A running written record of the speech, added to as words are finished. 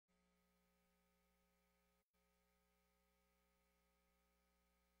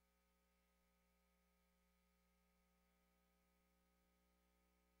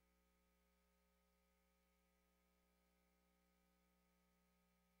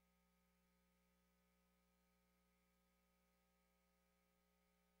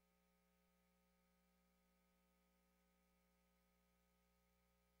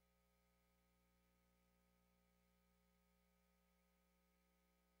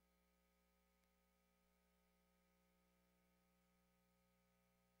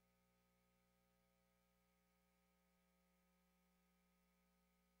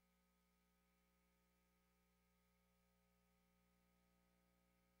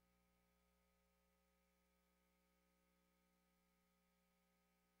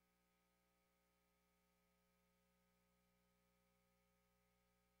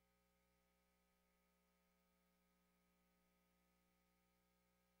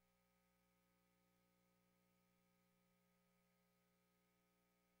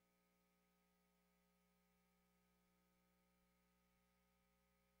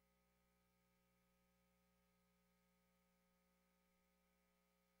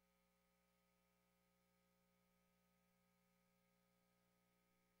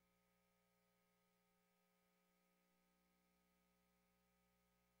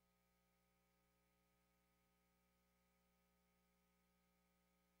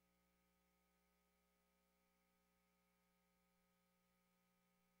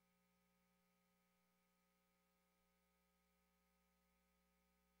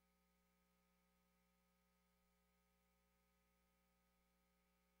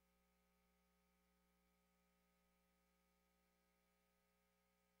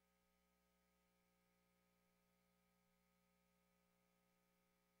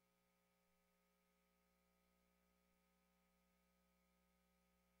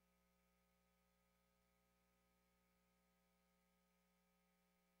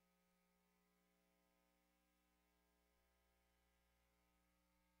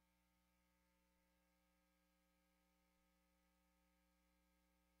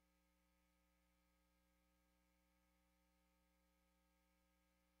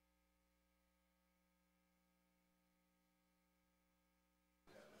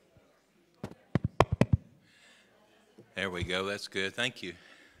There we go. That's good. Thank you.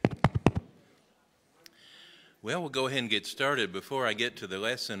 Well, we'll go ahead and get started. Before I get to the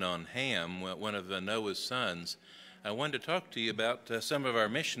lesson on Ham, one of Noah's sons, I wanted to talk to you about some of our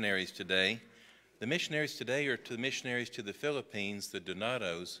missionaries today. The missionaries today are the missionaries to the Philippines, the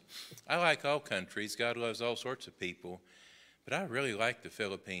Donatos. I like all countries. God loves all sorts of people. But I really like the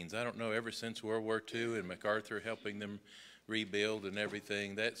Philippines. I don't know, ever since World War II and MacArthur helping them rebuild and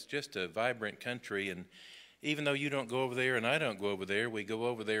everything, that's just a vibrant country. And even though you don't go over there and I don't go over there, we go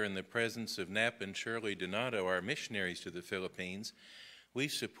over there in the presence of Nap and Shirley Donato, our missionaries to the Philippines.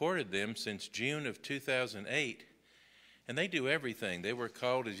 We've supported them since June of 2008, and they do everything. They were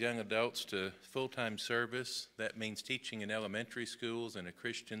called as young adults to full-time service. That means teaching in elementary schools and a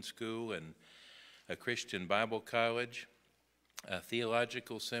Christian school and a Christian Bible college,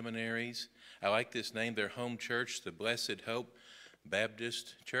 theological seminaries. I like this name, their home church, the Blessed Hope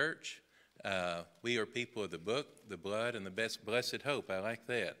Baptist Church. We are people of the book, the blood, and the blessed hope. I like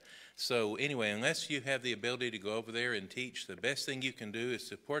that. So anyway, unless you have the ability to go over there and teach, the best thing you can do is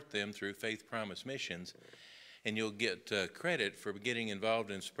support them through Faith Promise Missions, and you'll get credit for getting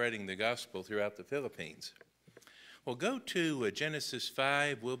involved in spreading the gospel throughout the Philippines. Well, go to Genesis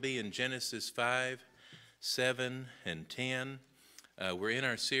 5. We'll be in Genesis 5, 7, and 10. We're in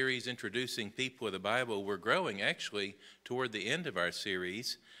our series introducing people of the Bible. We're growing actually toward the end of our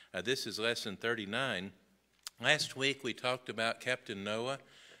series. This is lesson 39. Last week we talked about Captain Noah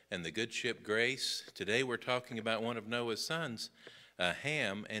and the good ship Grace. Today we're talking about one of Noah's sons,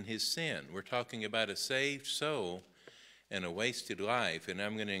 Ham, and his sin. We're talking about a saved soul and a wasted life, and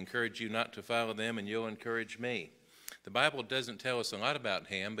I'm going to encourage you not to follow them, and you'll encourage me. The Bible doesn't tell us a lot about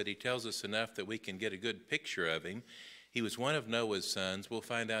Ham, but he tells us enough that we can get a good picture of him. He was one of Noah's sons. We'll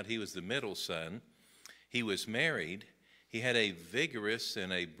find out he was the middle son. He was married. He had a vigorous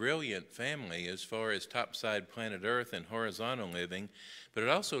and a brilliant family as far as topside planet Earth and horizontal living, but it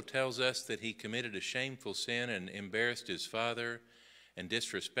also tells us that he committed a shameful sin and embarrassed his father and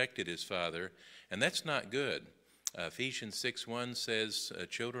disrespected his father, and that's not good. Ephesians 6:1 says,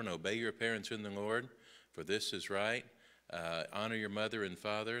 "Children, obey your parents in the Lord, for this is right. Honor your mother and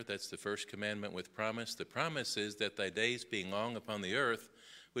father." That's the first commandment with promise. The promise is that thy days being long upon the earth,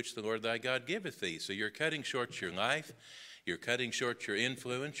 which the Lord thy God giveth thee. So you're cutting short your life, you're cutting short your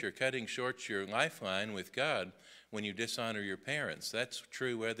influence, you're cutting short your lifeline with God when you dishonor your parents. That's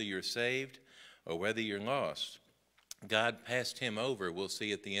true whether you're saved or whether you're lost. God passed him over, we'll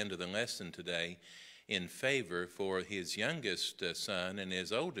see at the end of the lesson today, in favor for his youngest son and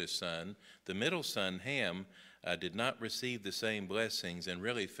his oldest son. The middle son, Ham, did not receive the same blessings and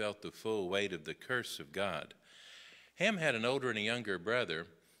really felt the full weight of the curse of God. Ham had an older and a younger brother.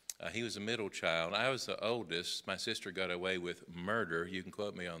 He was a middle child. I was the oldest. My sister got away with murder. You can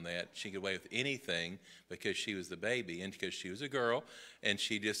quote me on that. She got away with anything because she was the baby and because she was a girl, and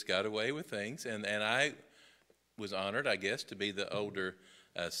she just got away with things. And I was honored, I guess, to be the older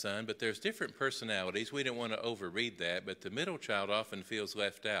son. But there's different personalities. We don't want to overread that, but the middle child often feels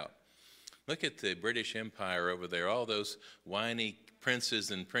left out. Look at the British Empire over there, all those whiny princes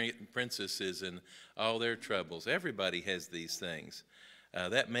and princesses and all their troubles. Everybody has these things.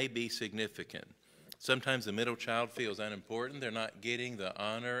 That may be significant. Sometimes the middle child feels unimportant. They're not getting the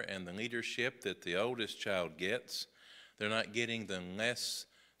honor and the leadership that the oldest child gets. They're not getting the less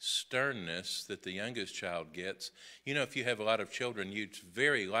sternness that the youngest child gets. You know, if you have a lot of children, it's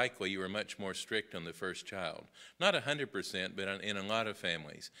very likely you are much more strict on the first child. Not 100%, but in a lot of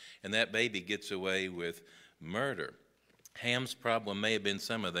families. And that baby gets away with murder. Ham's problem may have been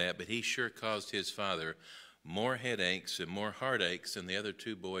some of that, but he sure caused his father more headaches and more heartaches than the other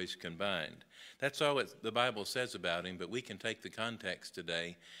two boys combined. That's all the Bible says about him, but we can take the context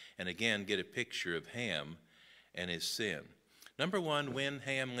today and again get a picture of Ham and his sin. Number one, when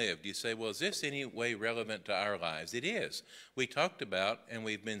Ham lived. You say, well, is this any way relevant to our lives? It is. We talked about, and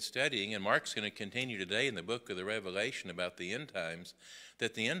we've been studying, and Mark's going to continue today in the book of the Revelation about the end times,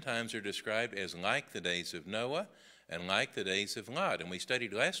 that the end times are described as like the days of Noah and like the days of Lot. And we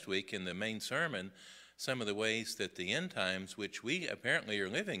studied last week in the main sermon some of the ways that the end times, which we apparently are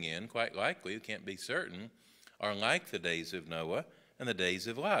living in, quite likely, we can't be certain, are like the days of Noah and the days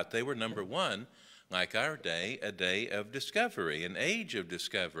of Lot. They were, number one, like our day, a day of discovery, an age of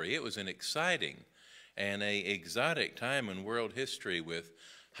discovery. It was an exciting and an exotic time in world history with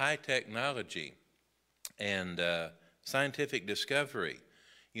high technology and scientific discovery.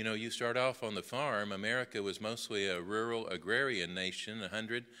 You know, you start off on the farm. America was mostly a rural agrarian nation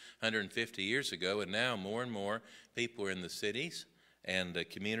 100, 150 years ago, and now more and more people are in the cities and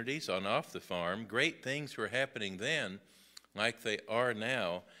communities on off the farm. Great things were happening then like they are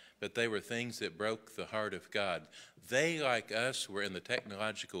now, but they were things that broke the heart of God. They, like us, were in the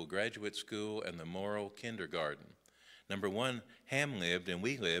technological graduate school and the moral kindergarten. Number one, Ham lived and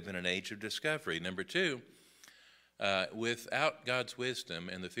we live in an age of discovery. Number two, without God's wisdom,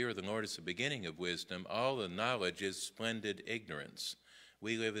 and the fear of the Lord is the beginning of wisdom, all the knowledge is splendid ignorance.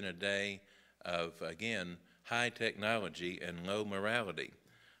 We live in a day of, again, high technology and low morality.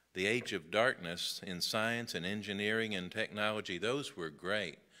 The age of darkness in science and engineering and technology, those were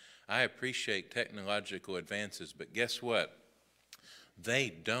great. I appreciate technological advances, but guess what? They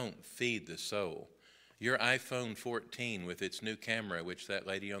don't feed the soul. Your iPhone 14 with its new camera, which that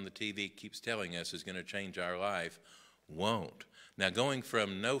lady on the TV keeps telling us is going to change our life, won't. Now, going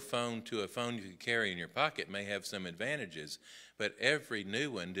from no phone to a phone you can carry in your pocket may have some advantages, but every new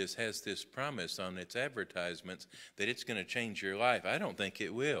one just has this promise on its advertisements that it's going to change your life. I don't think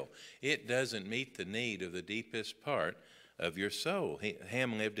it will. It doesn't meet the need of the deepest part of your soul.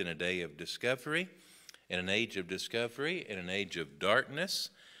 Ham lived in a day of discovery, in an age of discovery, in an age of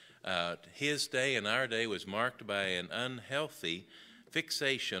darkness. His day and our day was marked by an unhealthy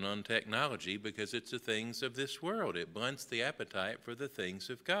fixation on technology because it's the things of this world. It blunts the appetite for the things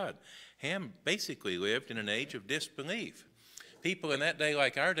of God. Ham basically lived in an age of disbelief. People in that day,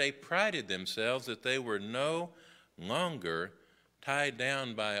 like our day, prided themselves that they were no longer tied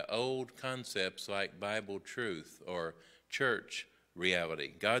down by old concepts like Bible truth or church reality.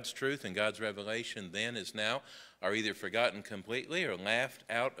 God's truth and God's revelation then as now are either forgotten completely or laughed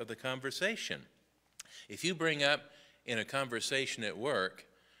out of the conversation. If you bring up in a conversation at work,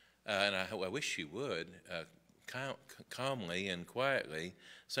 and I wish you would, calmly and quietly,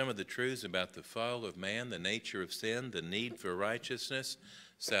 some of the truths about the fall of man, the nature of sin, the need for righteousness,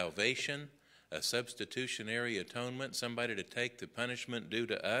 salvation, a substitutionary atonement, somebody to take the punishment due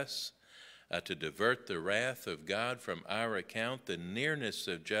to us, to divert the wrath of God from our account, the nearness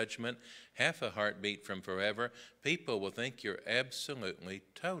of judgment, half a heartbeat from forever, people will think you're absolutely,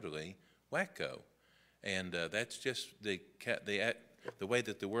 totally wacko. And that's just the way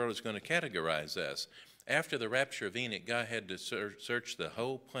that the world is going to categorize us. After the rapture of Enoch, God had to search the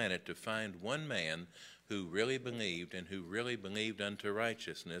whole planet to find one man who really believed and who really believed unto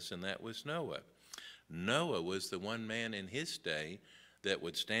righteousness, and that was Noah. Noah was the one man in his day that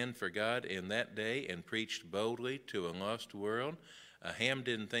would stand for God in that day and preached boldly to a lost world. Ham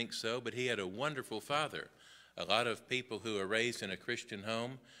didn't think so, but he had a wonderful father. A lot of people who are raised in a Christian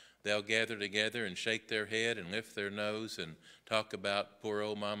home, they'll gather together and shake their head and lift their nose and talk about poor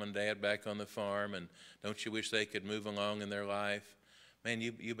old mom and dad back on the farm, and don't you wish they could move along in their life? Man,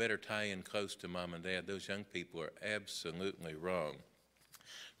 you better tie in close to mom and dad. Those young people are absolutely wrong.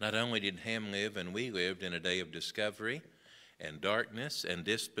 Not only did Ham live and we lived in a day of discovery and darkness and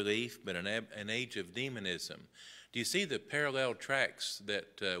disbelief, but an age of demonism. Do you see the parallel tracks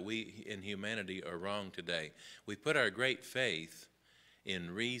that we in humanity are wrong today? We put our great faith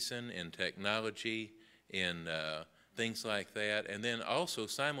in reason, in technology, in things like that, and then also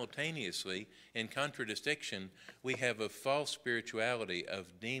simultaneously, in contradistinction, we have a false spirituality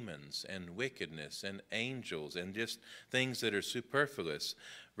of demons and wickedness and angels and just things that are superfluous.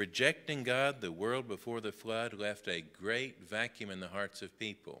 Rejecting God, the world before the flood left a great vacuum in the hearts of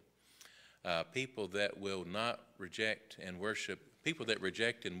people. People that will not reject and worship, people that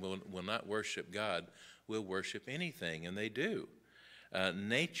reject and will not worship God will worship anything, and they do.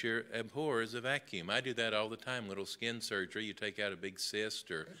 Nature abhors a vacuum. I do that all the time, little skin surgery. You take out a big cyst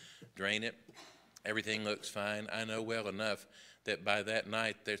or drain it. Everything looks fine. I know well enough that by that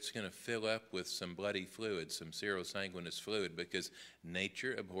night that's going to fill up with some bloody fluid, some serosanguinous fluid, because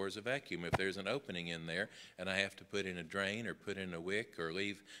nature abhors a vacuum. If there's an opening in there and I have to put in a drain or put in a wick or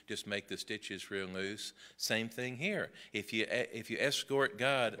just make the stitches real loose, same thing here. If you escort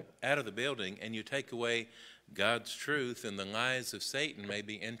God out of the building and you take away God's truth, and the lies of Satan may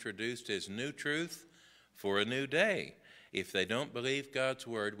be introduced as new truth for a new day. If they don't believe God's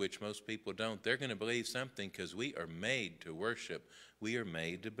word, which most people don't, they're going to believe something because we are made to worship. We are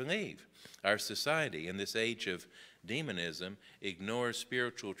made to believe. Our society in this age of demonism ignores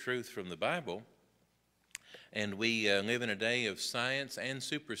spiritual truth from the Bible, and we live in a day of science and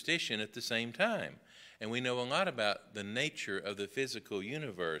superstition at the same time. And we know a lot about the nature of the physical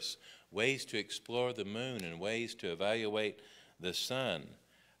universe, ways to explore the moon and ways to evaluate the sun.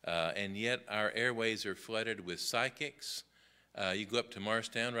 And yet our airways are flooded with psychics. You go up to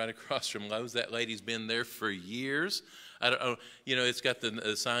Morristown right across from Lowe's. That lady's been there for years. I don't know, it's got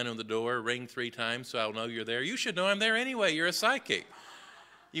the sign on the door, ring 3 times so I'll know you're there. You should know I'm there anyway. You're a psychic.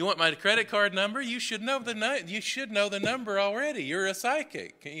 You want my credit card number? You should know the number already. You're a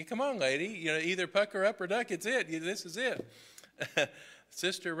psychic. Come on, lady. Either pucker up or duck. It's it. This is it.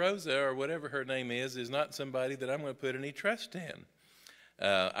 Sister Rosa, or whatever her name is not somebody that I'm going to put any trust in.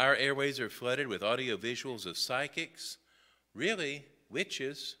 Our airways are flooded with audio visuals of psychics, really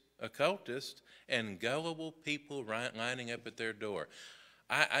witches, occultists, and gullible people lining up at their door.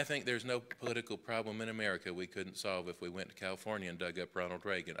 I think there's no political problem in America we couldn't solve if we went to California and dug up Ronald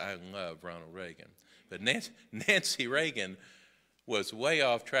Reagan. I love Ronald Reagan. But Nancy Reagan was way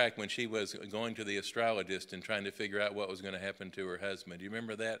off track when she was going to the astrologist and trying to figure out what was going to happen to her husband. Do you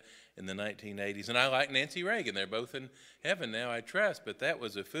remember that in the 1980s? And I like Nancy Reagan. They're both in heaven now, I trust, but that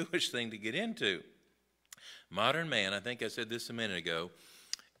was a foolish thing to get into. Modern man, I think I said this a minute ago,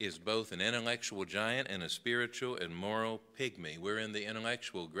 is both an intellectual giant and a spiritual and moral pygmy. We're in the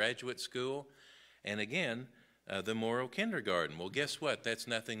intellectual graduate school, and again, the moral kindergarten. Well, guess what? That's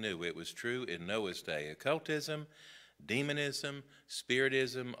nothing new. It was true in Noah's day. Occultism, demonism,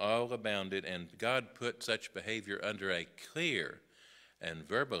 spiritism, all abounded, and God put such behavior under a clear and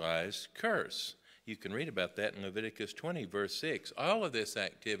verbalized curse. You can read about that in Leviticus 20, verse 6. All of this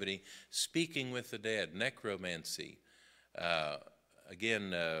activity, speaking with the dead, necromancy,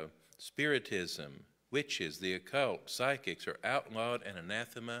 spiritism, witches, the occult, psychics are outlawed and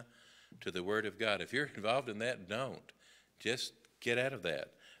anathema to the Word of God. If you're involved in that, don't. Just get out of that.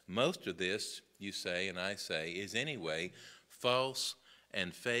 Most of this, you say and I say, is anyway false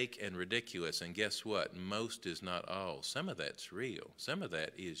and fake and ridiculous. And guess what? Most is not all. Some of that's real. Some of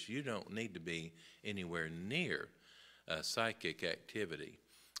that is you don't need to be anywhere near psychic activity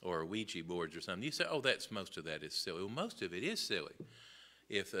or Ouija boards or something. You say, oh, most of that is silly. Well, most of it is silly.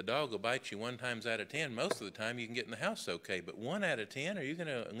 If a dog will bite you 1 time out of 10, most of the time you can get in the house okay. But 1 out of 10, are you going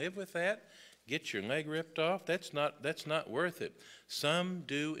to live with that? Get your leg ripped off? That's not worth it. Some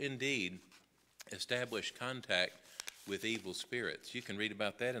do indeed establish contact with evil spirits. You can read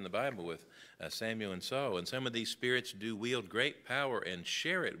about that in the Bible with Samuel and Saul. And some of these spirits do wield great power and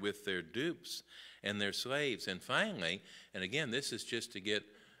share it with their dupes and their slaves. And finally, and again, this is just to get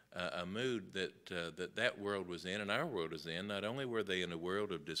a mood that world was in and our world is in. Not only were they in a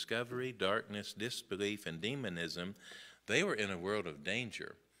world of discovery, darkness, disbelief, and demonism, they were in a world of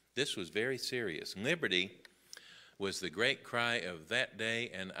danger. This was very serious. Liberty was the great cry of that day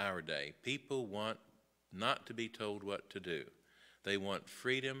and our day. People want not to be told what to do. They want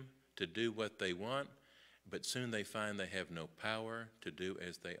freedom to do what they want, but soon they find they have no power to do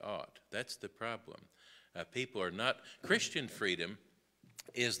as they ought. That's the problem. People are not... Christian freedom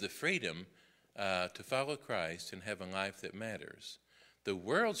is the freedom to follow Christ and have a life that matters. The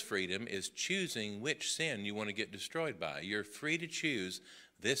world's freedom is choosing which sin you want to get destroyed by. You're free to choose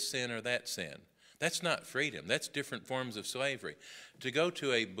this sin or that sin. That's not freedom. That's different forms of slavery. To go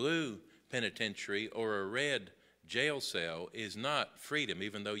to a blue penitentiary or a red jail cell is not freedom,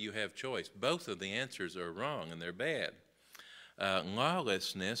 even though you have choice. Both of the answers are wrong and they're bad.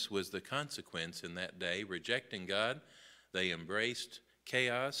 Lawlessness was the consequence in that day. Rejecting God, they embraced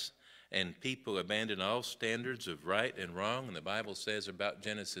chaos, and people abandoned all standards of right and wrong. And the Bible says about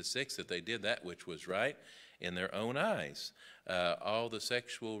Genesis 6 that they did that which was right in their own eyes. All the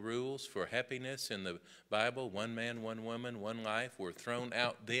sexual rules for happiness in the Bible, 1 man, 1 woman, 1 life, were thrown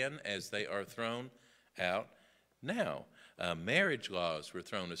out then as they are thrown out now. Marriage laws were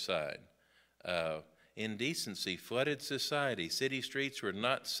thrown aside. Indecency flooded society. City streets were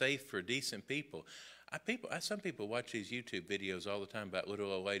not safe for decent people. Some people watch these YouTube videos all the time about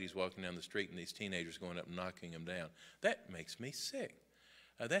little old ladies walking down the street and these teenagers going up and knocking them down. That makes me sick.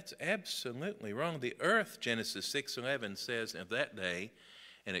 That's absolutely wrong. The earth, Genesis 6:11 says of that day,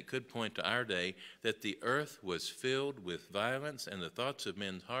 and it could point to our day, that the earth was filled with violence and the thoughts of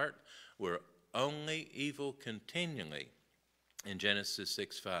men's heart were only evil continually in Genesis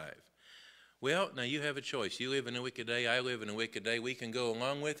 6:5. Well, now you have a choice. You live in a wicked day, I live in a wicked day. We can go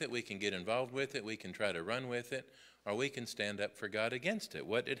along with it, we can get involved with it, we can try to run with it, or we can stand up for God against it.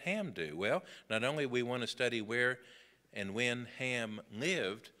 What did Ham do? Well, not only we want to study where and when Ham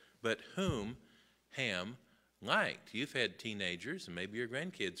lived, but whom Ham liked. You've had teenagers, and maybe your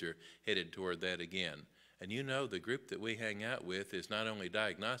grandkids are headed toward that again. And you know the group that we hang out with is not only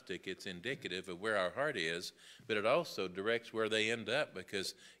diagnostic, it's indicative of where our heart is, but it also directs where they end up,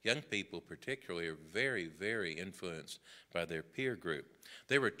 because young people particularly are very, very influenced by their peer group.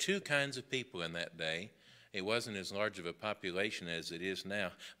 There were 2 kinds of people in that day. It wasn't as large of a population as it is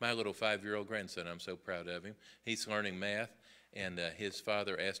now. My little 5-year-old grandson, I'm so proud of him, he's learning math, and his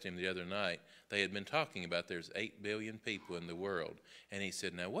father asked him the other night, they had been talking about there's 8 billion people in the world. And he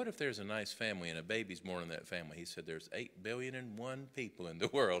said, now what if there's a nice family and a baby's born in that family? He said, there's 8 billion and 1 people in the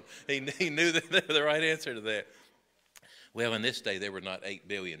world. He knew the right answer to that. Well, in this day, there were not 8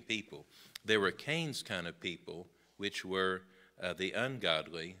 billion people. There were Cain's kind of people, which were the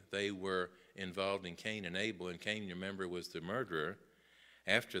ungodly. They were involved in Cain and Abel, and Cain, you remember, was the murderer.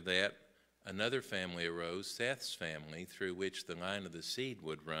 After that, another family arose, Seth's family, through which the line of the seed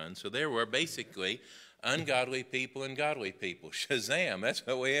would run. So there were basically ungodly people and godly people. Shazam, that's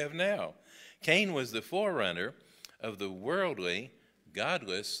what we have now. Cain was the forerunner of the worldly,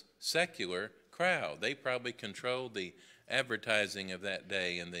 godless, secular crowd. They probably controlled the advertising of that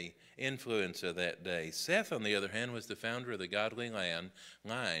day and the influence of that day. Seth, on the other hand, was the founder of the godly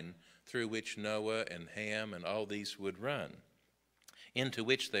line through which Noah and Ham and all these would run, into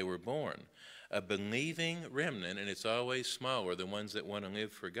which they were born. A believing remnant, and it's always smaller, the ones that want to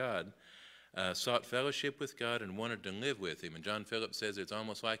live for God, sought fellowship with God and wanted to live with him. And John Phillips says it's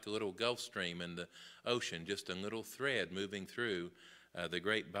almost like a little Gulf Stream in the ocean, just a little thread moving through the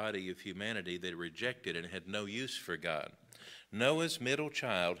great body of humanity that rejected and had no use for God. Noah's middle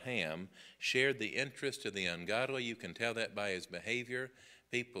child, Ham, shared the interest of the ungodly. You can tell that by his behavior.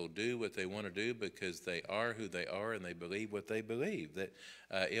 People do what they want to do because they are who they are and they believe what they believe. That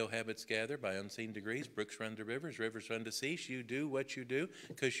ill habits gather by unseen degrees, brooks run to rivers, rivers run to seas. You do what you do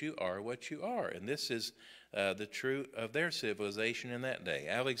because you are what you are. And this is the truth of their civilization in that day.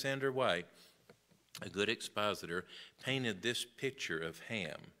 Alexander White, a good expositor, painted this picture of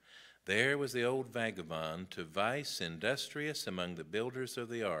Ham. There was the old vagabond, to vice industrious among the builders of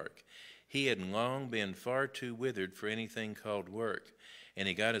the ark. He had long been far too withered for anything called work, and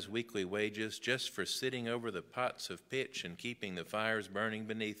he got his weekly wages just for sitting over the pots of pitch and keeping the fires burning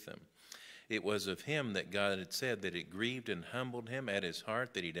beneath them. It was of him that God had said that it grieved and humbled him at his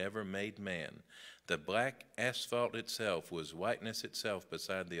heart that he'd ever made man. The black asphalt itself was whiteness itself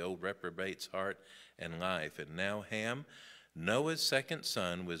beside the old reprobate's heart and life. And now Ham, Noah's second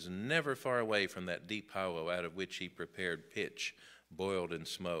son, was never far away from that deep hollow out of which he prepared pitch, boiled and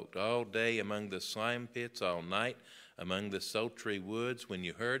smoked. All day among the slime pits, all night among the sultry woods. When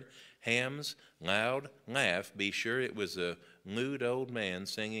you heard Ham's loud laugh, be sure it was a lewd old man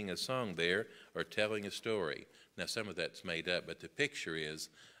singing a song there or telling a story. Now some of that's made up, but the picture is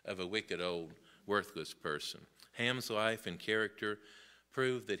of a wicked old worthless person. Ham's life and character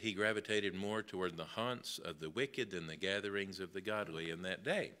proved that he gravitated more toward the haunts of the wicked than the gatherings of the godly in that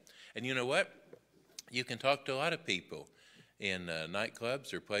day. And you know what? You can talk to a lot of people in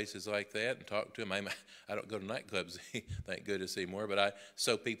nightclubs or places like that and talk to them. I don't go to nightclubs, thank goodness, anymore, but I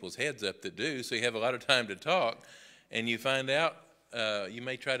sew people's heads up that do, so you have a lot of time to talk, and you find out you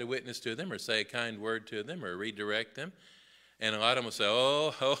may try to witness to them or say a kind word to them or redirect them, and a lot of them will say,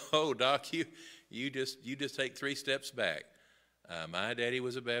 oh, Doc, you just take 3 steps back. My daddy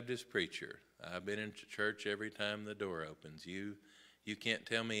was a Baptist preacher. I've been in church every time the door opens. You can't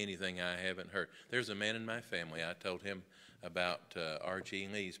tell me anything I haven't heard. There's a man in my family, I told him about R.G.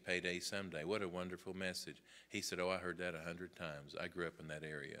 Lee's Payday Someday. What a wonderful message. He said, I heard that 100 times. I grew up in that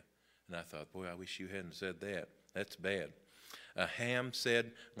area. And I thought, boy, I wish you hadn't said that. That's bad. Ham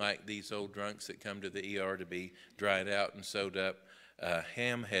said, like these old drunks that come to the ER to be dried out and sewed up,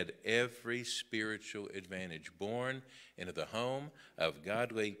 Ham had every spiritual advantage. Born into the home of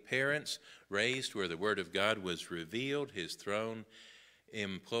godly parents, raised where the Word of God was revealed, his throne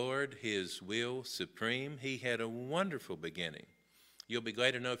implored, his will supreme. He had a wonderful beginning. You'll be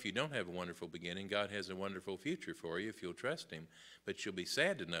glad to know if you don't have a wonderful beginning, God has a wonderful future for you if you'll trust him. But you'll be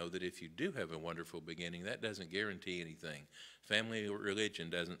sad to know that if you do have a wonderful beginning, that doesn't guarantee anything. Family religion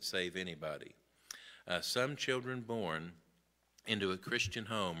doesn't save anybody. Some children born into a Christian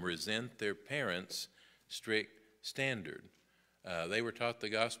home resent their parents' strict standard. They were taught the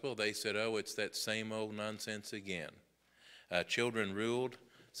gospel. They said, it's that same old nonsense again. Children ruled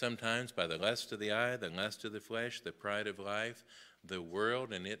sometimes by the lust of the eye, the lust of the flesh, the pride of life. The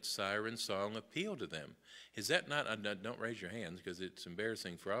world and its siren song appeal to them. Is that not, don't raise your hands because it's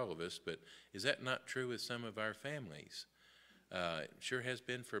embarrassing for all of us, but is that not true with some of our families? It sure has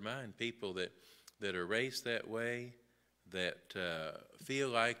been for mine. People that are raised that way, that feel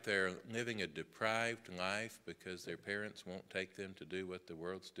like they're living a deprived life because their parents won't take them to do what the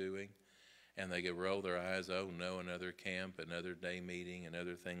world's doing. And they go roll their eyes, oh no, another camp, another day meeting,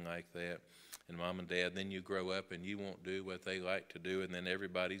 another thing like that. And mom and dad, then you grow up and you won't do what they like to do, and then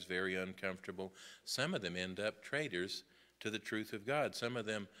everybody's very uncomfortable. Some of them end up traitors to the truth of God. Some of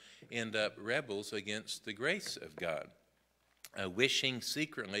them end up rebels against the grace of God, wishing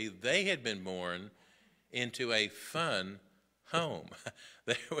secretly they had been born into a fun home.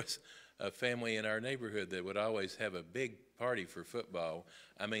 There was a family in our neighborhood that would always have a big party for football.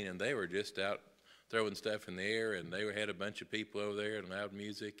 And they were just out throwing stuff in the air, and they had a bunch of people over there and loud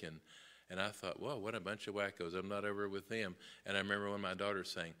music, and And I thought, whoa, what a bunch of wackos. I'm not over with them. And I remember when my daughter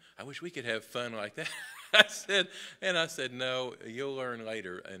saying, I wish we could have fun like that. I said, no, you'll learn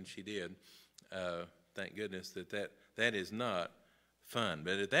later. And she did. Thank goodness that is not fun.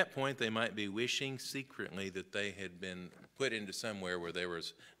 But at that point, they might be wishing secretly that they had been put into somewhere where there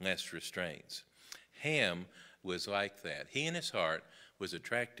was less restraints. Ham was like that. He in his heart was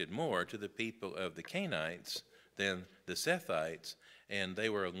attracted more to the people of the Canaanites than the Sethites, and they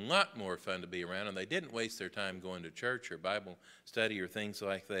were a lot more fun to be around, and they didn't waste their time going to church or Bible study or things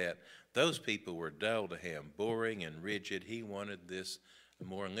like that. Those people were dull to him, boring and rigid. He wanted this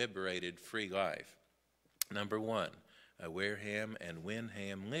more liberated, free life. Number one, where Ham and when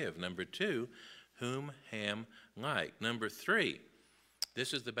Ham lived. Number two, whom Ham liked. Number three,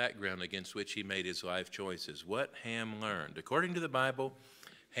 this is the background against which he made his life choices. What Ham learned. According to the Bible,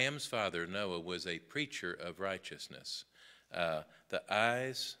 Ham's father, Noah, was a preacher of righteousness. The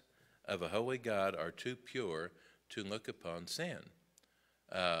eyes of a holy God are too pure to look upon sin.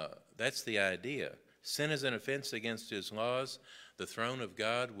 That's the idea. Sin is an offense against his laws. The throne of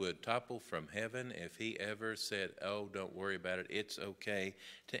God would topple from heaven if he ever said, oh, don't worry about it, it's okay,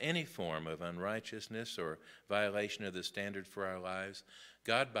 to any form of unrighteousness or violation of the standard for our lives.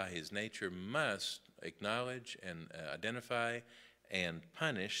 God, by his nature, must acknowledge and identify and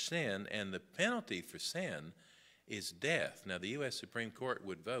punish sin, and the penalty for sin is death. Now, the U.S. Supreme Court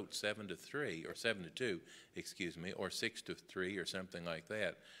would vote 7-3, or 7-2, or 6-3, or something like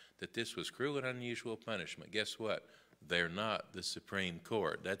that this was cruel and unusual punishment. Guess what? They're not the Supreme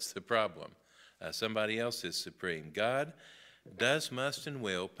Court. That's the problem. Somebody else is supreme. God does, must, and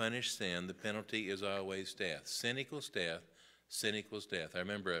will punish sin. The penalty is always death. Sin equals death. Sin equals death. I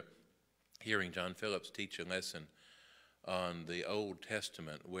remember hearing John Phillips teach a lesson on the Old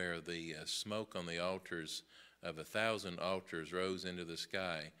Testament where the smoke on the altars of 1,000 altars rose into the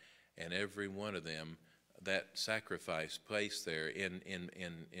sky, and every one of them, that sacrifice placed there in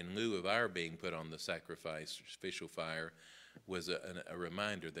lieu of our being put on the sacrificial fire, was a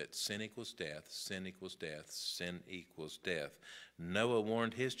reminder that sin equals death, sin equals death, sin equals death. Noah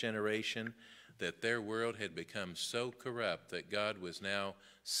warned his generation that their world had become so corrupt that God was now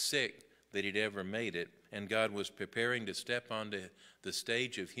sick that he'd ever made it, and God was preparing to step onto the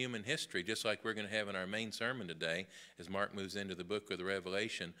stage of human history, just like we're going to have in our main sermon today as Mark moves into the book of the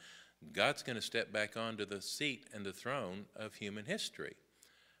Revelation. God's going to step back onto the seat and the throne of human history.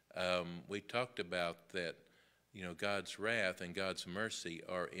 We talked about that, God's wrath and God's mercy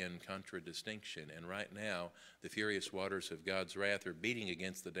are in contradistinction. And right now, the furious waters of God's wrath are beating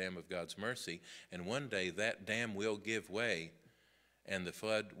against the dam of God's mercy. And one day that dam will give way, and the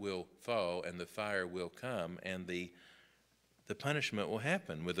flood will fall, and the fire will come, and the punishment will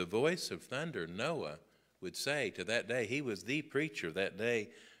happen. With a voice of thunder, Noah would say to that day, he was the preacher that day,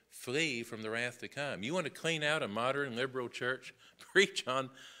 flee from the wrath to come. You want to clean out a modern liberal church? Preach on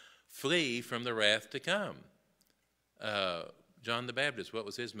flee from the wrath to come. John the Baptist, what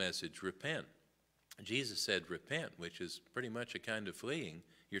was his message? Repent. Jesus said repent, which is pretty much a kind of fleeing.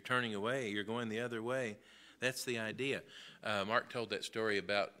 You're turning away. You're going the other way. That's the idea. Mark told that story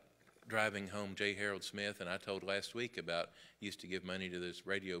about driving home J. Harold Smith, and I told last week about used to give money to this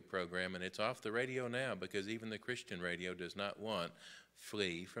radio program, and it's off the radio now because even the Christian radio does not want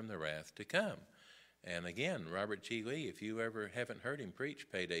flee from the wrath to come. And again, Robert G. Lee, if you ever haven't heard him preach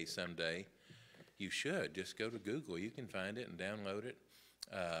Payday Someday, you should. Just go to Google. You can find it and download it.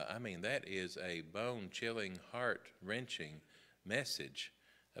 That is a bone-chilling, heart-wrenching message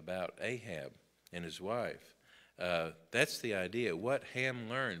about Ahab and his wife. That's the idea. What Ham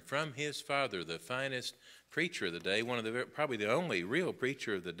learned from his father, the finest preacher of the day, probably the only real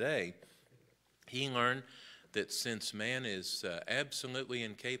preacher of the day, he learned that since man is absolutely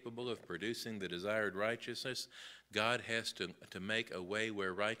incapable of producing the desired righteousness, God has to make a way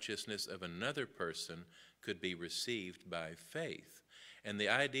where righteousness of another person could be received by faith. And the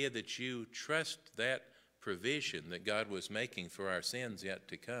idea that you trust that provision that God was making for our sins yet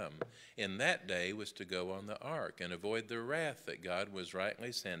to come in that day was to go on the ark and avoid the wrath that God was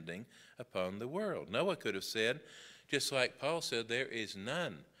rightly sending upon the world. Noah could have said, just like Paul said, there is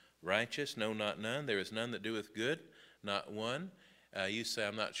none righteous, no, not none. There is none that doeth good, not one. You say,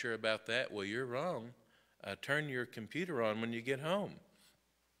 I'm not sure about that. Well, you're wrong. Turn your computer on when you get home.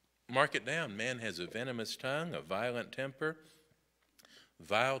 Mark it down. Man has a venomous tongue, a violent temper,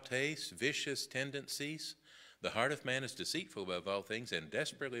 vile tastes, vicious tendencies. The heart of man is deceitful above all things and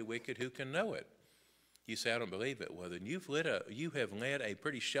desperately wicked. Who can know it? You say, I don't believe it. Well, then you have led a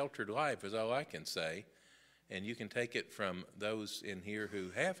pretty sheltered life, is all I can say. And you can take it from those in here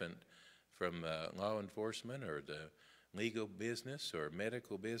who haven't, from law enforcement or the legal business or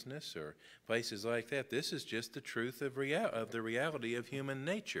medical business or places like that. This is just the truth of the reality of human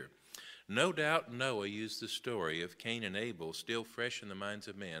nature. No doubt Noah used the story of Cain and Abel, still fresh in the minds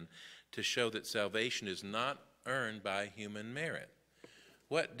of men, to show that salvation is not earned by human merit.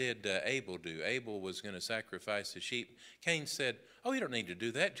 What did Abel do? Abel was going to sacrifice the sheep. Cain said, "Oh, you don't need to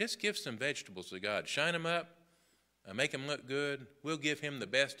do that. Just give some vegetables to God. Shine them up, make them look good. We'll give him the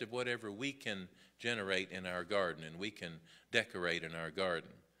best of whatever we can generate in our garden and we can decorate in our garden."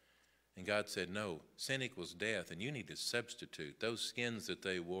 And God said, "No, sin equals death, and you need to substitute. Those skins that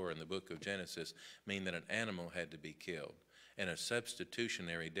they wore in the book of Genesis mean that an animal had to be killed, and a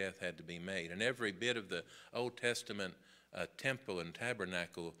substitutionary death had to be made. And every bit of the Old Testament temple and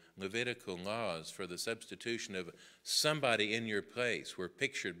tabernacle Levitical laws for the substitution of somebody in your place were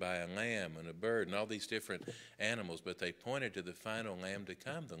pictured by a lamb and a bird and all these different animals, but they pointed to the final lamb to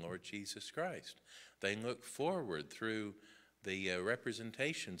come, the Lord Jesus Christ. They looked forward through the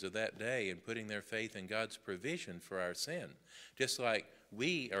representations of that day and putting their faith in God's provision for our sin. Just like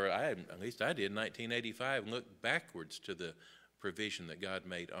at least I did in 1985, looked backwards to the provision that God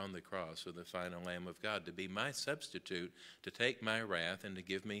made on the cross of the final Lamb of God to be my substitute, to take my wrath and to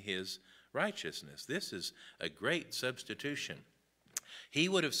give me his righteousness. This is a great substitution. He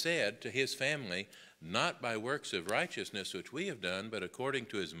would have said to his family, "Not by works of righteousness which we have done, but according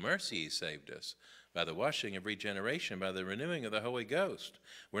to his mercy he saved us, by the washing of regeneration, by the renewing of the Holy Ghost."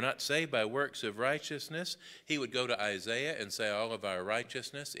 We're not saved by works of righteousness. He would go to Isaiah and say all of our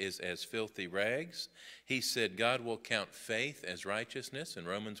righteousness is as filthy rags. He said God will count faith as righteousness in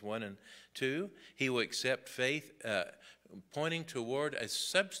Romans 1 and 2. He will accept faith pointing toward a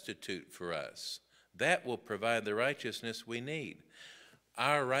substitute for us. That will provide the righteousness we need.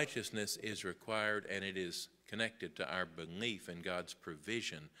 Our righteousness is required, and it is connected to our belief in God's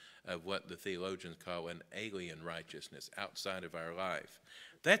provision of what the theologians call an alien righteousness outside of our life.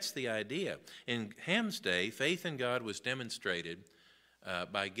 That's the idea. In Ham's day, faith in God was demonstrated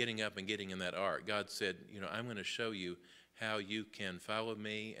by getting up and getting in that ark. God said, I'm going to show you how you can follow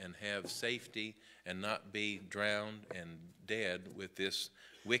me and have safety and not be drowned and dead with this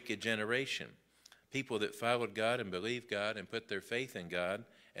wicked generation. People that followed God and believed God and put their faith in God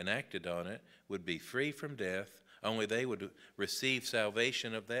and acted on it would be free from death. Only they would receive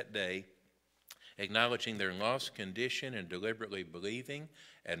salvation of that day, acknowledging their lost condition and deliberately believing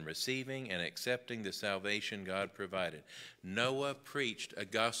and receiving and accepting the salvation God provided. Noah preached a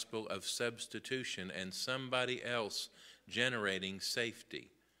gospel of substitution and somebody else generating safety.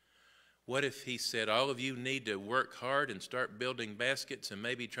 What if he said, all of you need to work hard and start building baskets and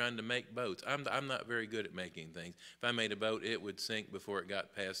maybe trying to make boats? I'm not very good at making things. If I made a boat, it would sink before it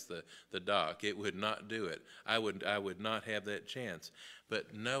got past the dock. It would not do it. I would not have that chance.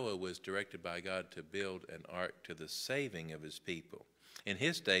 But Noah was directed by God to build an ark to the saving of his people. In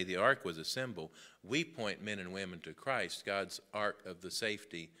his day, the ark was a symbol. We point men and women to Christ, God's ark of the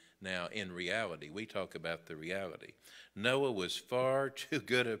safety. Now, in reality, we talk about the reality. Noah was far too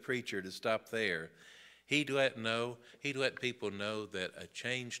good a preacher to stop there. He'd let people know that a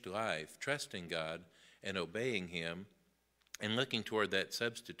changed life, trusting God and obeying him and looking toward that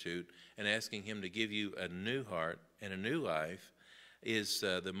substitute and asking him to give you a new heart and a new life, is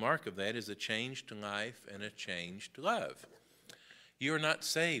the mark of that is a changed life and a changed love. You are not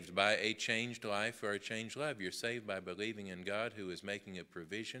saved by a changed life or a changed love. You're saved by believing in God, who is making a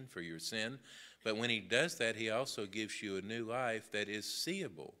provision for your sin. But when he does that, he also gives you a new life that is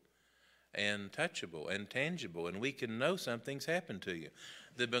seeable and touchable and tangible, and we can know something's happened to you.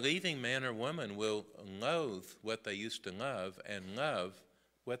 The believing man or woman will loathe what they used to love and love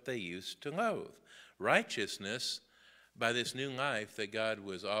what they used to loathe. Righteousness, by this new life that God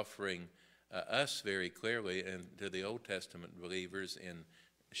was offering us very clearly, and to the Old Testament believers in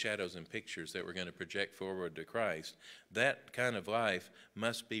shadows and pictures that we're going to project forward to Christ, that kind of life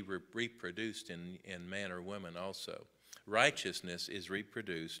must be reproduced in man or woman also. Righteousness is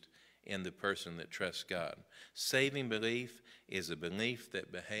reproduced in the person that trusts God. Saving belief is a belief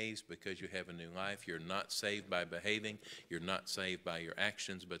that behaves because you have a new life. You're not saved by behaving. You're not saved by your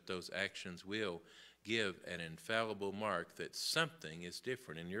actions, but those actions will give an infallible mark that something is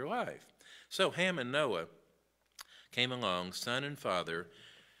different in your life. So Ham and Noah came along, son and father,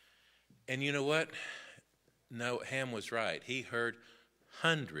 and you know what? No, Ham was right. He heard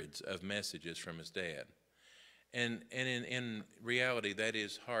hundreds of messages from his dad. And in reality, that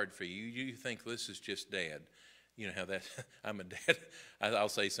is hard for you. You think this is just dad. You know how that, I'm a dad. I'll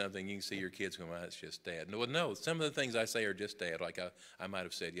say something, you can see your kids going, well, that's just dad. No, some of the things I say are just dad. Like I might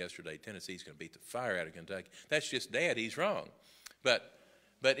have said yesterday, Tennessee's going to beat the fire out of Kentucky. That's just dad. He's wrong. But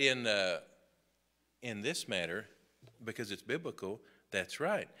in this matter, because it's biblical, that's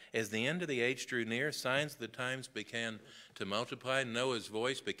right. As the end of the age drew near, signs of the times began to multiply. Noah's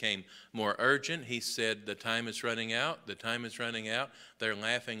voice became more urgent. He said, the time is running out. The time is running out. They're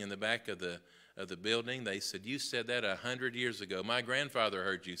laughing in the back of the building. They said, you said that 100 years ago. My grandfather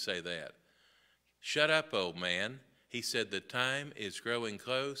heard you say that. Shut up, old man. He said, the time is growing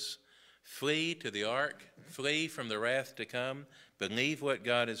close. Flee to the ark. Flee from the wrath to come. Believe what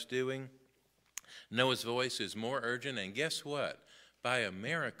God is doing. Noah's voice is more urgent. And guess what? By a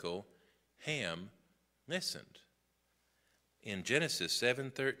miracle, Ham listened. In Genesis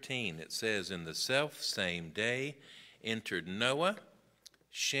 7:13, it says, in the self-same day entered Noah,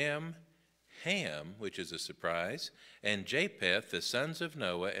 Shem, Ham, which is a surprise, and Japheth, the sons of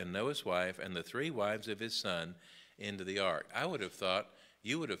Noah, and Noah's wife, and the 3 wives of his son, into the ark. I would have thought,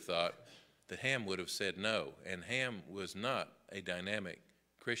 you would have thought, that Ham would have said no, and Ham was not a dynamic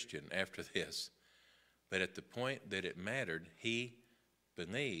Christian after this. But at the point that it mattered, he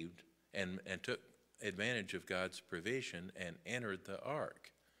believed and took advantage of God's provision and entered the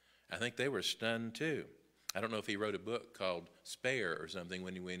ark. I think they were stunned too. I don't know if he wrote a book called Spare or something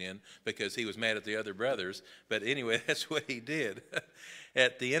when he went in, because he was mad at the other brothers. But anyway, that's what he did.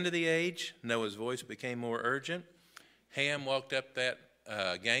 At the end of the age, Noah's voice became more urgent. Ham walked up that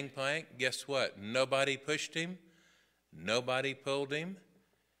gangplank. Guess what? Nobody pushed him. Nobody pulled him.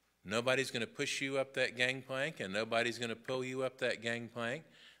 Nobody's going to push you up that gangplank, and nobody's going to pull you up that gangplank.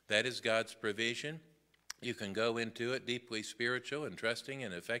 That is God's provision. You can go into it deeply spiritual and trusting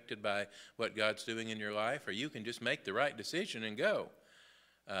and affected by what God's doing in your life, or you can just make the right decision and go.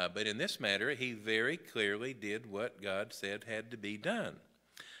 But in this matter, he very clearly did what God said had to be done.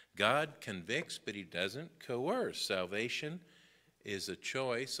 God convicts, but he doesn't coerce. Salvation is a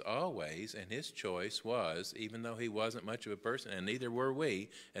choice always, and his choice was, even though he wasn't much of a person, and neither were we,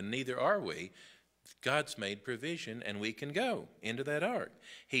 and neither are we, God's made provision, and we can go into that ark.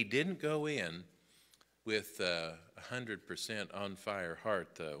 He didn't go in with a 100% on fire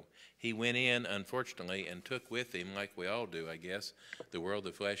heart, though. He went in, unfortunately, and took with him, like we all do, I guess, the world,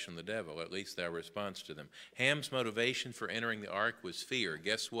 the flesh, and the devil, at least our response to them. Ham's motivation for entering the ark was fear.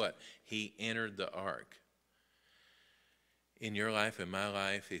 Guess what? He entered the ark. In your life and my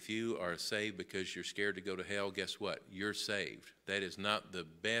life, if you are saved because you're scared to go to hell, guess what? You're saved. That is not the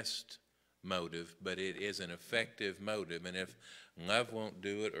best motive, but it is an effective motive. And if love won't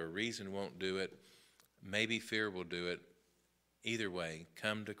do it or reason won't do it, maybe fear will do it. Either way,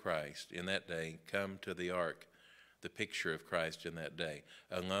 come to Christ in that day. Come to the ark, the picture of Christ in that day.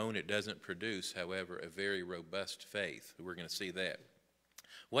 Alone, it doesn't produce, however, a very robust faith. We're going to see that.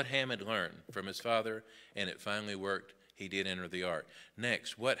 What Ham had learned from his father, and it finally worked, he did enter the ark.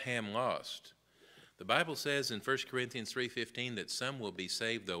 Next, what Ham lost. The Bible says in 1 Corinthians 3:15 that some will be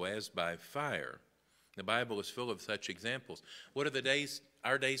saved, though as by fire. The Bible is full of such examples. What are the days,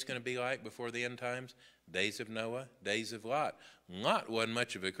 our days, going to be like before the end times? Days of Noah, days of Lot. Lot wasn't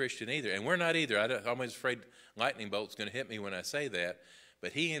much of a Christian either, and we're not either. I'm always afraid lightning bolt's going to hit me when I say that.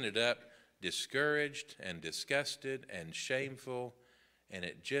 But he ended up discouraged and disgusted and shameful, and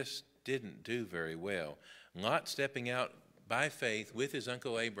it just didn't do very well. Lot stepping out by faith with his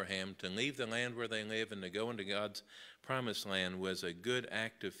uncle Abraham to leave the land where they live and to go into God's promised land was a good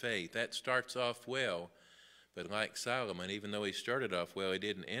act of faith. That starts off well, but like Solomon, even though he started off well, he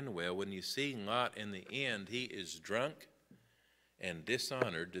didn't end well. When you see Lot in the end, he is drunk and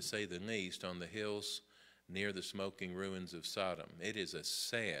dishonored, to say the least, on the hills near the smoking ruins of Sodom. It is a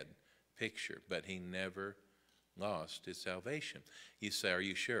sad picture, but he never lost his salvation. You say, are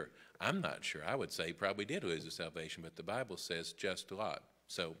you sure? I'm not sure. I would say he probably did lose his salvation, but the Bible says just Lot.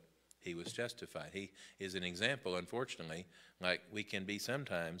 So he was justified. He is an example, unfortunately, like we can be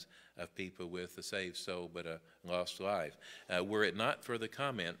sometimes, of people with a saved soul but a lost life. Were it not for the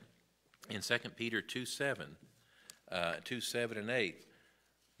comment in 2 Peter 2:7 and 8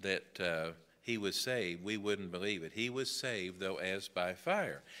 that he was saved, we wouldn't believe it. He was saved, though as by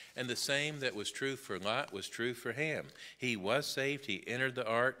fire. And the same that was true for Lot was true for Ham. He was saved. He entered the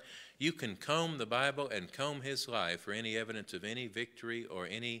ark. You can comb the Bible and comb his life for any evidence of any victory or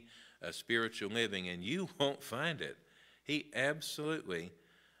any spiritual living, and you won't find it. He absolutely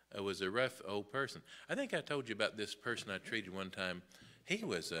was a rough old person. I think I told you about this person I treated one time. He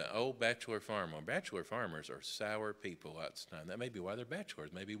was an old bachelor farmer. Bachelor farmers are sour people lots of time. That may be why they're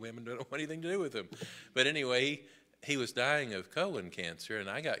bachelors. Maybe women don't want anything to do with them. But anyway, he was dying of colon cancer, and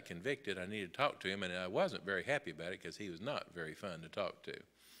I got convicted. I needed to talk to him, and I wasn't very happy about it because he was not very fun to talk to.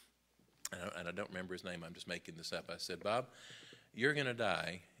 And I don't remember his name. I'm just making this up. I said, Bob, you're going to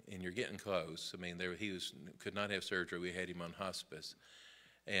die, and you're getting close. I mean, he could not have surgery. We had him on hospice.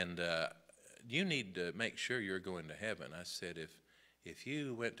 And you need to make sure you're going to heaven. I said, if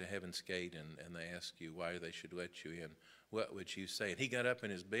you went to Heaven's Gate and they asked you why they should let you in, what would you say? And he got up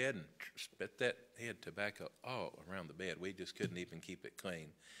in his bed and spat that. He had tobacco all around the bed. We just couldn't even keep it clean.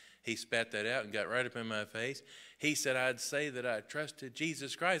 He spat that out and got right up in my face. He said, I'd say that I trusted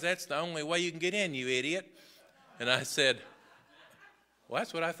Jesus Christ. That's the only way you can get in, you idiot. And I said, well,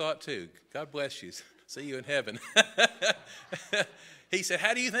 that's what I thought too. God bless you. See you in heaven. He said,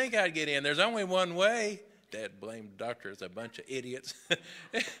 how do you think I'd get in? There's only one way. Dad blamed the doctor as a bunch of idiots.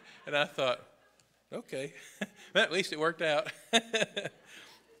 And I thought, okay. But at least it worked out.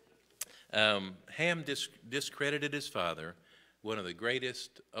 Ham discredited his father, one of the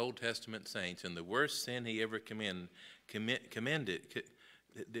greatest Old Testament saints, and the worst sin he ever commended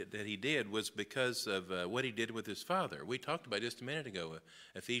that he did was because of what he did with his father. We talked about just a minute ago,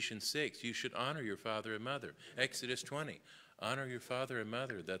 Ephesians 6, you should honor your father and mother. Exodus 20, honor your father and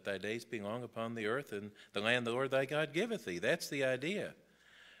mother, that thy days be long upon the earth, and the land the Lord thy God giveth thee. That's the idea.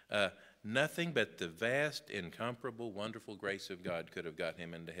 Nothing but the vast, incomparable, wonderful grace of God could have got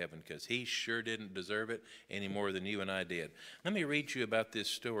him into heaven, because he sure didn't deserve it any more than you and I did. Let me read you about this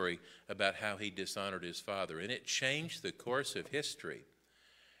story about how he dishonored his father, and it changed the course of history.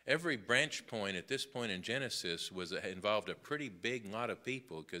 Every branch point at this point in Genesis involved a pretty big lot of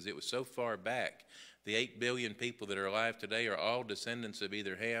people, because it was so far back. The 8 billion people that are alive today are all descendants of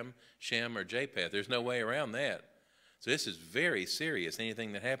either Ham, Shem, or Japheth. There's no way around that. So this is very serious,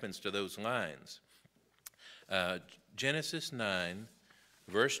 anything that happens to those lines. Genesis 9,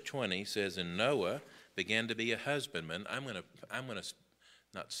 verse 20 says, and Noah began to be a husbandman. I'm going to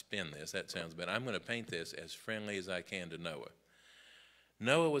not spin this, that sounds bad. I'm going to paint this as friendly as I can to Noah.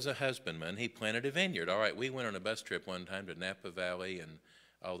 Noah was a husbandman. He planted a vineyard. All right, we went on a bus trip one time to Napa Valley and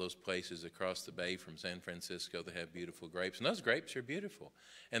all those places across the bay from San Francisco that have beautiful grapes. And those grapes are beautiful,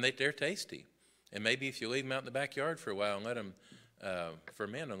 and they're tasty. And maybe if you leave them out in the backyard for a while and let them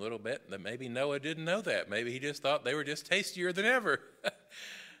ferment a little bit, that maybe Noah didn't know that. Maybe he just thought they were just tastier than ever.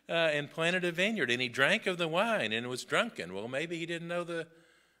 And planted a vineyard, and he drank of the wine and was drunken. Well, maybe he didn't know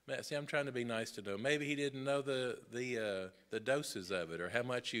see, I'm trying to be nice to Noah. Maybe he didn't know the doses of it, or how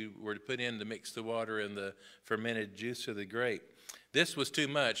much you were to put in to mix the water and the fermented juice of the grape. This was too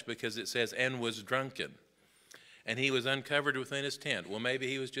much, because it says, and was drunken. And he was uncovered within his tent. Well, maybe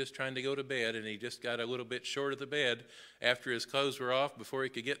he was just trying to go to bed, and he just got a little bit short of the bed after his clothes were off before he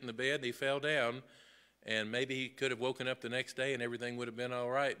could get in the bed, and he fell down. And maybe he could have woken up the next day and everything would have been all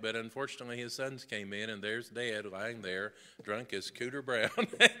right. But unfortunately, his sons came in, and there's Dad lying there, drunk as Cooter Brown,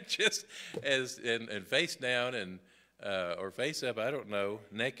 just and face down and or face up, I don't know,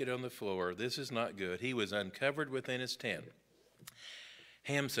 naked on the floor. This is not good. He was uncovered within his tent.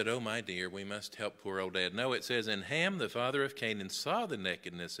 Ham said, oh, my dear, we must help poor old Dad. No, it says, and Ham, the father of Canaan, saw the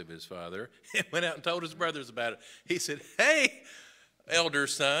nakedness of his father and went out and told his brothers about it. He said, hey, elder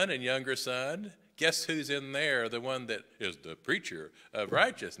son and younger son, guess who's in there? The one that is the preacher of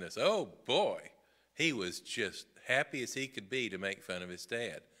righteousness. Oh, boy. He was just happy as he could be to make fun of his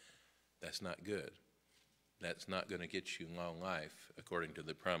dad. That's not good. That's not going to get you long life, according to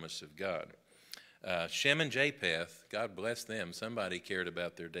the promise of God. Shem and Japheth, God bless them, somebody cared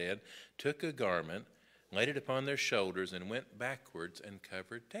about their dad, took a garment, laid it upon their shoulders, and went backwards and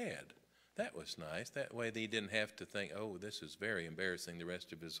covered Dad. That was nice. That way they didn't have to think, oh, this is very embarrassing the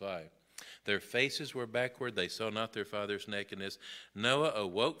rest of his life. Their faces were backward. They saw not their father's nakedness. Noah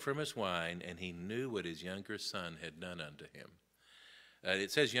awoke from his wine, and he knew what his younger son had done unto him.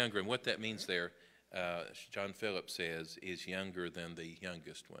 It says younger, and what that means there, John Phillips says, is younger than the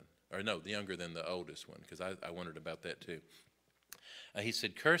youngest one. Or no, younger than the oldest one, because I wondered about that too. He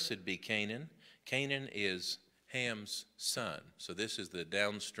said, cursed be Canaan. Canaan is Ham's son. So this is the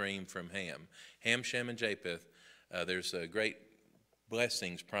downstream from Ham. Ham, Shem, and Japheth. There's great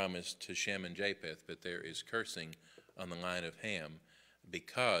blessings promised to Shem and Japheth, but there is cursing on the line of Ham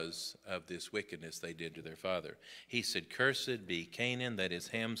because of this wickedness they did to their father. He said, cursed be Canaan, that is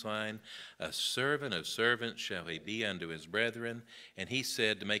Ham's line. A servant of servants shall he be unto his brethren. And he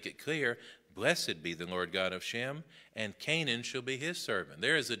said, to make it clear, blessed be the Lord God of Shem, and Canaan shall be his servant.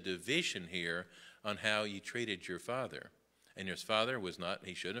 There is a division here on how you treated your father. And his father was not,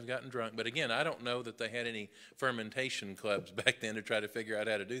 he shouldn't have gotten drunk. But again, I don't know that they had any fermentation clubs back then to try to figure out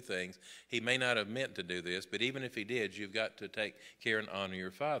how to do things. He may not have meant to do this, but even if he did, you've got to take care and honor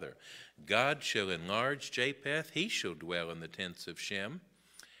your father. God shall enlarge Japheth, he shall dwell in the tents of Shem,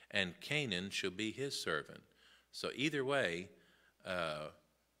 and Canaan shall be his servant. So either way,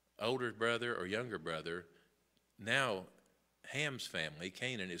 older brother or younger brother, now Ham's family,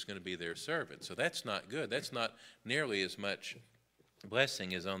 Canaan, is going to be their servant. So that's not good. That's not nearly as much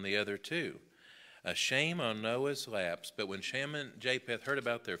blessing as on the other two. A shame on Noah's laps, but when Shem and Japheth heard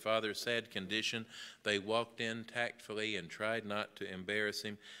about their father's sad condition, they walked in tactfully and tried not to embarrass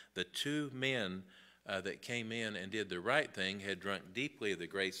him. The two men that came in and did the right thing had drunk deeply of the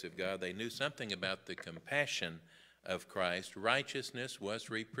grace of God. They knew something about the compassion of Christ. Righteousness was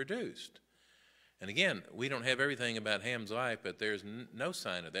reproduced. And again, we don't have everything about Ham's life, but there's no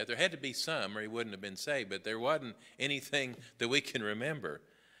sign of that. There had to be some, or he wouldn't have been saved, but there wasn't anything that we can remember.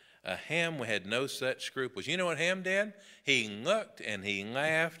 Ham had no such scruples. You know what Ham did? He looked and he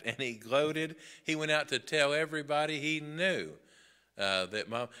laughed and he gloated. He went out to tell everybody he knew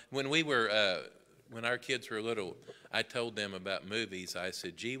that when our kids were little, I told them about movies. I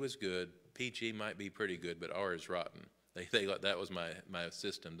said, G was good, PG might be pretty good, but R is rotten. That was my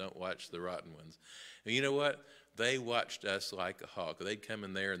system. Don't watch the rotten ones. And you know what? They watched us like a hawk. They'd come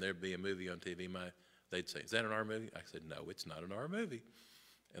in there and there'd be a movie on TV. They'd say, is that an R movie? I said, no, it's not an R movie.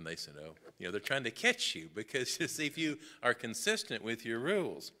 And they said, oh, they're trying to catch you because to see if you are consistent with your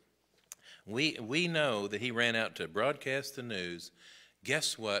rules. We know that he ran out to broadcast the news.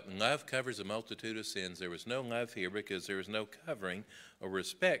 Guess what? Love covers a multitude of sins. There was no love here because there was no covering or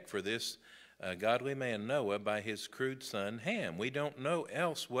respect for this godly man Noah by his crude son Ham. We don't know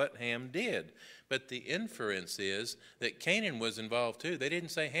else what Ham did. But the inference is that Canaan was involved too. They didn't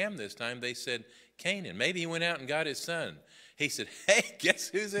say Ham this time. They said Canaan. Maybe he went out and got his son. He said, hey, guess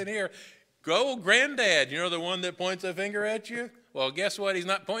who's in here? Old granddad, the one that points a finger at you? Well, guess what? He's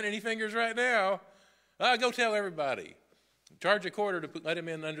not pointing any fingers right now. Go tell everybody. Charge a quarter to let him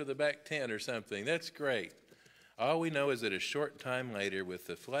in under the back tent or something. That's great. All we know is that a short time later, with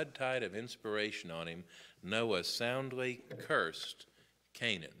the flood tide of inspiration on him, Noah soundly cursed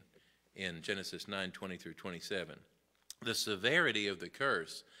Canaan in Genesis 9:20 through 27. The severity of the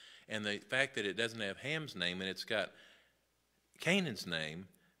curse and the fact that it doesn't have Ham's name and it's got Canaan's name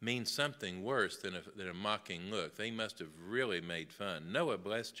means something worse than a mocking look. They must have really made fun. Noah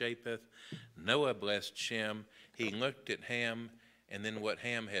blessed Japheth. Noah blessed Shem. He looked at Ham, and then what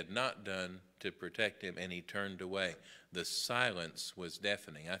Ham had not done to protect him, and he turned away. The silence was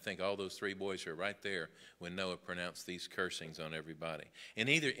deafening. I think all those three boys are right there when Noah pronounced these cursings on everybody. In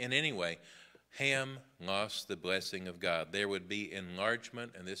any way, Ham lost the blessing of God. There would be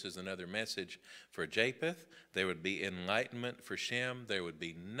enlargement, and this is another message for Japheth. There would be enlightenment for Shem. There would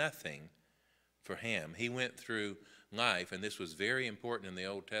be nothing for Ham. He went through life, and this was very important in the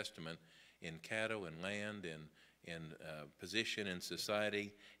Old Testament, in cattle and land, in position in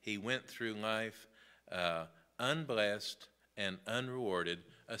society. He went through life unblessed and unrewarded,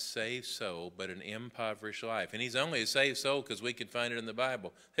 a saved soul, but an impoverished life. And he's only a saved soul because we could find it in the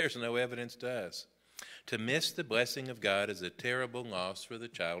Bible. There's no evidence to us. To miss the blessing of God is a terrible loss for the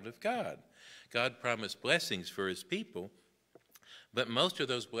child of God. God promised blessings for his people, but most of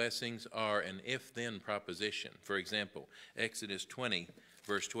those blessings are an if-then proposition. For example, Exodus 20,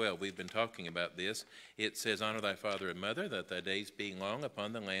 verse 12, we've been talking about this. It says, honor thy father and mother, that thy days be long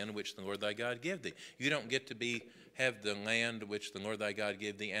upon the land which the Lord thy God give thee. You don't get to have the land which the Lord thy God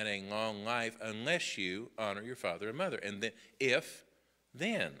give thee and a long life unless you honor your father and mother. And then,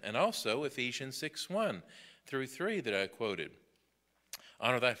 then. And also Ephesians 6:1 through 3 that I quoted.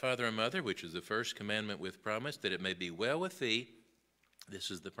 Honor thy father and mother, which is the first commandment with promise, that it may be well with thee. This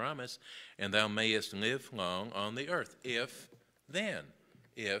is the promise. And thou mayest live long on the earth. If then.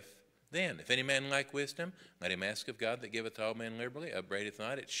 If any man lack wisdom, let him ask of God that giveth all men liberally, upbraideth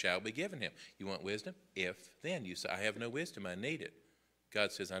not, it shall be given him. You want wisdom? If then. You say, I have no wisdom, I need it.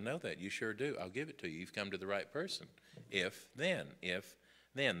 God says, I know that. You sure do. I'll give it to you. You've come to the right person. If then.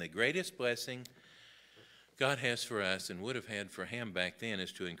 The greatest blessing God has for us and would have had for Ham back then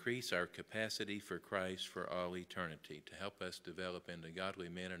is to increase our capacity for Christ for all eternity, to help us develop into godly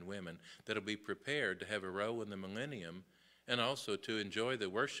men and women that will be prepared to have a role in the millennium and also to enjoy the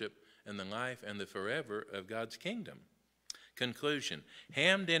worship and the life and the forever of God's kingdom. Conclusion.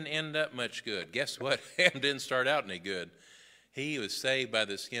 Ham didn't end up much good. Guess what? Ham didn't start out any good. He was saved by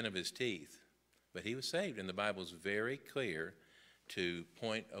the skin of his teeth. But he was saved, and the Bible is very clear to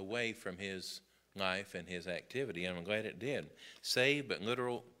point away from his life and his activity, and I'm glad it did. Saved, but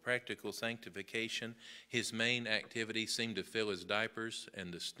literal, practical sanctification. His main activity seemed to fill his diapers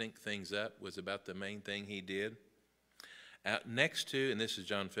and to stink things up was about the main thing he did. Out next to, and this is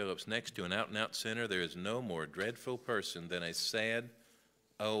John Phillips, next to an out-and-out sinner, there is no more dreadful person than a sad,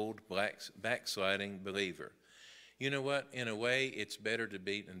 old, backsliding believer. You know what? In a way, it's better to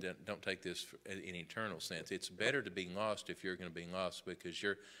be, and don't take this in eternal sense, it's better to be lost if you're going to be lost because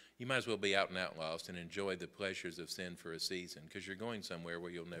you might as well be out and out lost and enjoy the pleasures of sin for a season, because you're going somewhere where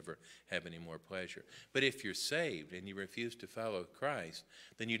you'll never have any more pleasure. But if you're saved and you refuse to follow Christ,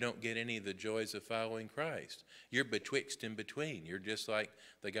 then you don't get any of the joys of following Christ. You're betwixt and between. You're just like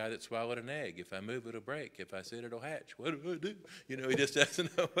the guy that swallowed an egg. If I move, it'll break. If I sit, it'll hatch. What do I do? You know, he just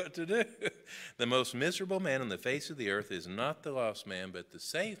doesn't know what to do. The most miserable man on the face of the earth is not the lost man, but the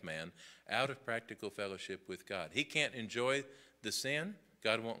saved man out of practical fellowship with God. He can't enjoy the sin.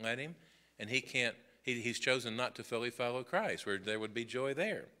 God won't let him. And he's chosen not to fully follow Christ, where there would be joy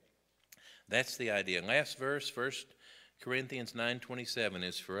there. That's the idea. Last verse, 1 Corinthians 9:27,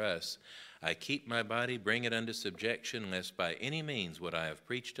 is for us. I keep my body, bring it unto subjection, lest by any means what I have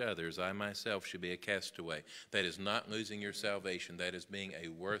preached to others, I myself should be a castaway. That is not losing your salvation. That is being a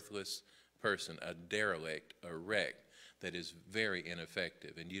worthless person, a derelict, a wreck that is very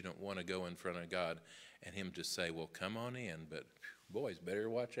ineffective. And you don't want to go in front of God and him just say, well, come on in, but boys, better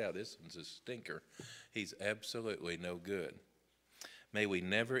watch out. This one's a stinker. He's absolutely no good. May we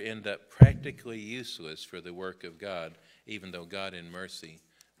never end up practically useless for the work of God, even though God in mercy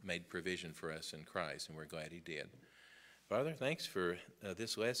made provision for us in Christ, and we're glad he did. Father, thanks for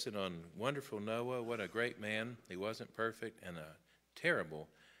this lesson on wonderful Noah. What a great man. He wasn't perfect, and a terrible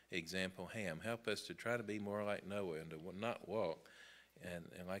example, Ham. Help us to try to be more like Noah and to not walk, and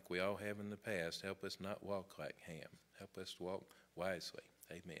like we all have in the past, help us not walk like Ham. Help us to walk wisely.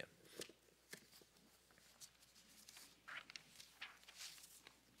 Amen.